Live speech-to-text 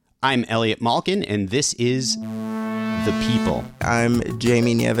I'm Elliot Malkin, and this is The People. I'm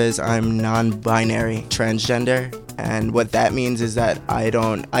Jamie Nieves. I'm non-binary transgender, and what that means is that I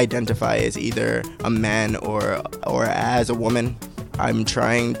don't identify as either a man or as a woman. I'm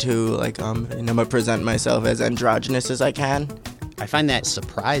trying to present myself as androgynous as I can. I find that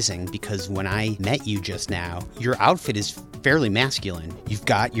surprising because when I met you just now, your outfit is fairly masculine. You've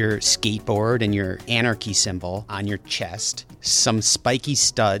got your skateboard and your anarchy symbol on your chest, some spiky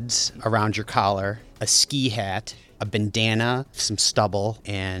studs around your collar, a ski hat, a bandana, some stubble,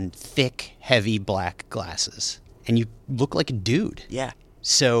 and thick, heavy black glasses. And you look like a dude. Yeah.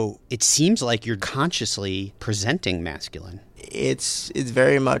 So it seems like you're consciously presenting masculine. It's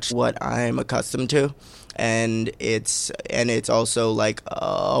very much what I'm accustomed to. And it's also like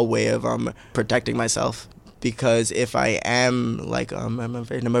a way of protecting myself, because if I am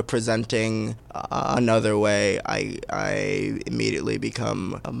I'm presenting another way, I immediately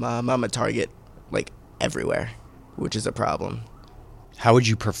become I'm a target like everywhere, which is a problem. How would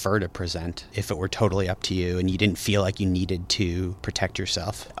you prefer to present if it were totally up to you and you didn't feel like you needed to protect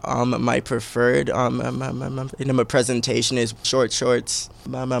yourself? My preferred presentation is short shorts,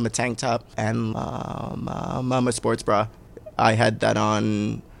 a tank top, and a sports bra. I had that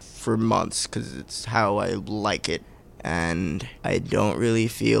on for months because it's how I like it. And I don't really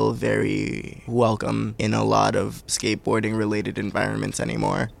feel very welcome in a lot of skateboarding related environments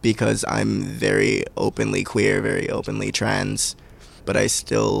anymore because I'm very openly queer, very openly trans. But I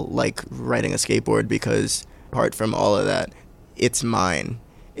still like riding a skateboard because, apart from all of that, it's mine.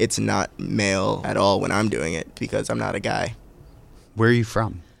 It's not male at all when I'm doing it because I'm not a guy. Where are you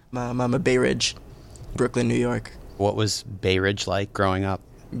from? I'm a Bay Ridge, Brooklyn, New York. What was Bay Ridge like growing up?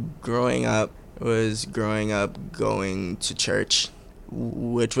 Growing up going to church,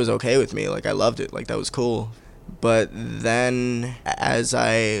 which was okay with me. Like, I loved it. Like, that was cool. But then as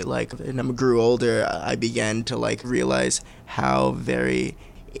I grew older, I began to realize how very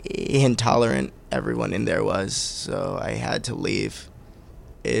intolerant everyone in there was. So I had to leave.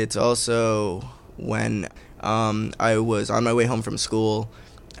 It's also when I was on my way home from school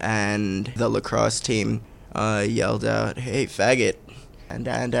and the lacrosse team yelled out, "Hey, faggot." And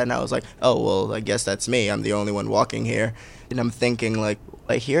I was like, oh, well, I guess that's me. I'm the only one walking here. And I'm thinking,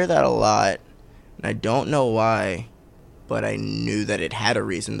 I hear that a lot. And I don't know why, but I knew that it had a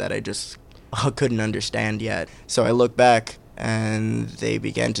reason that I just couldn't understand yet. So I look back, and they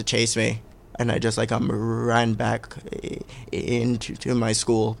began to chase me, and I just ran back into my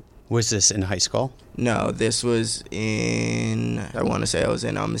school. Was this in high school? No, this was I want to say I was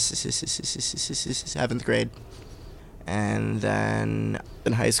in 7th grade. And then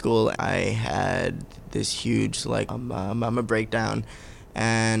in high school, I had this huge a breakdown.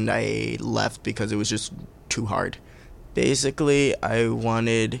 And I left because it was just too hard. Basically, I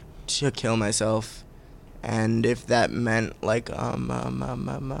wanted to kill myself, and if that meant I'm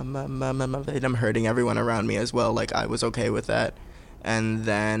hurting everyone around me as well, I was okay with that. And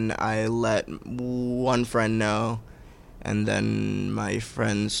then I let one friend know, and then my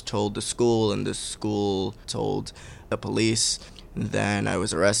friends told the school, and the school told the police. Then I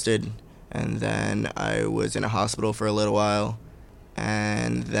was arrested, and then I was in a hospital for a little while.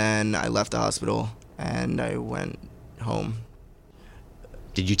 And then I left the hospital and I went home.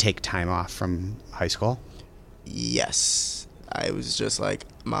 Did you take time off from high school? Yes. I was just like,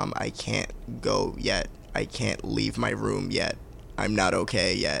 Mom, I can't go yet. I can't leave my room yet. I'm not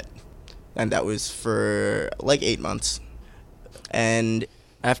okay yet. And that was for 8 months. And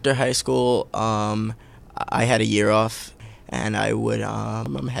after high school, I had a year off, and I would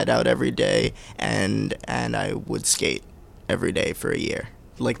head out every day and I would skate every day for a year.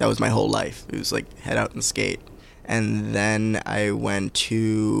 That was my whole life. It was head out and skate. And then I went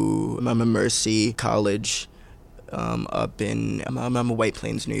to Mercy College up in White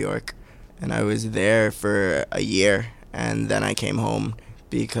Plains, New York. And I was there for a year, and then I came home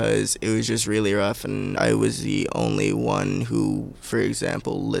because it was just really rough, and I was the only one who, for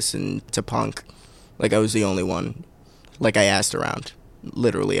example, listened to punk. I was the only one. I asked around.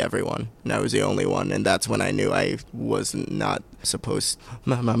 Literally everyone, and I was the only one, and that's when I knew I was not supposed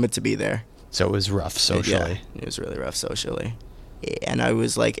to be there. So it was rough socially. Yeah, it was really rough socially, and I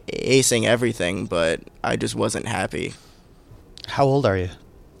was acing everything, but I just wasn't happy. How old are you?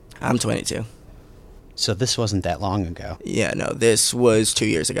 I'm 22. So this wasn't that long ago. Yeah, no, this was 2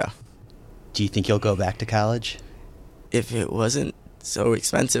 years ago. Do you think you'll go back to college? If it wasn't so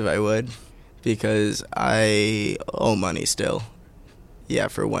expensive, I would, because I owe money still. Yeah,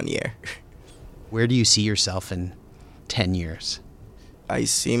 for 1 year. Where do you see yourself in 10 years? I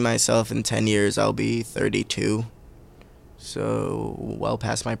see myself in 10 years, I'll be 32. so well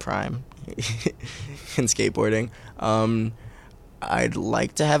past my prime in skateboarding. I'd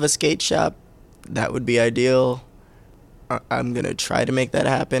like to have a skate shop. That would be ideal. I'm going to try to make that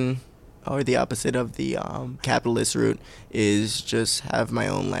happen. Or the opposite of the capitalist route is just have my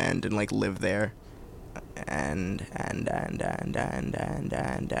own land and like live there and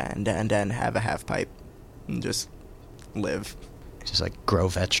have a half pipe and just live. Just like grow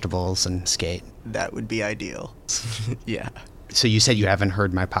vegetables and skate. That would be ideal. Yeah. So you said you haven't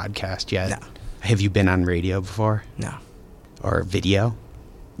heard my podcast yet? No. Have you been on radio before? No. Or video?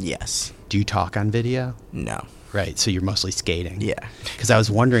 Yes. Do you talk on video? No. Right, so you're mostly skating. Yeah. Because I was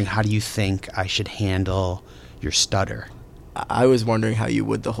wondering, how do you think I should handle your stutter? I was wondering how you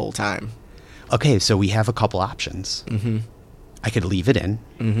would the whole time. Okay, so we have a couple options. Mm-hmm. I could leave it in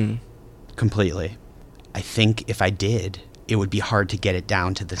Mm-hmm. completely. I think if I did, it would be hard to get it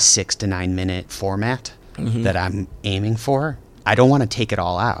down to the 6 to 9 minute format that I'm aiming for. I don't want to take it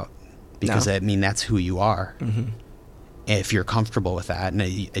all out because, No. I mean, that's who you are. Mm-hmm. If you're comfortable with that, and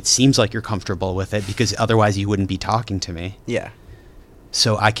it seems like you're comfortable with it because otherwise you wouldn't be talking to me. Yeah.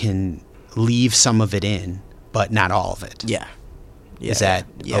 So I can leave some of it in, but not all of it. Yeah. Is that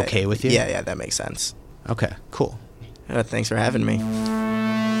okay with you? Yeah, that makes sense. Okay, cool. Thanks for having me.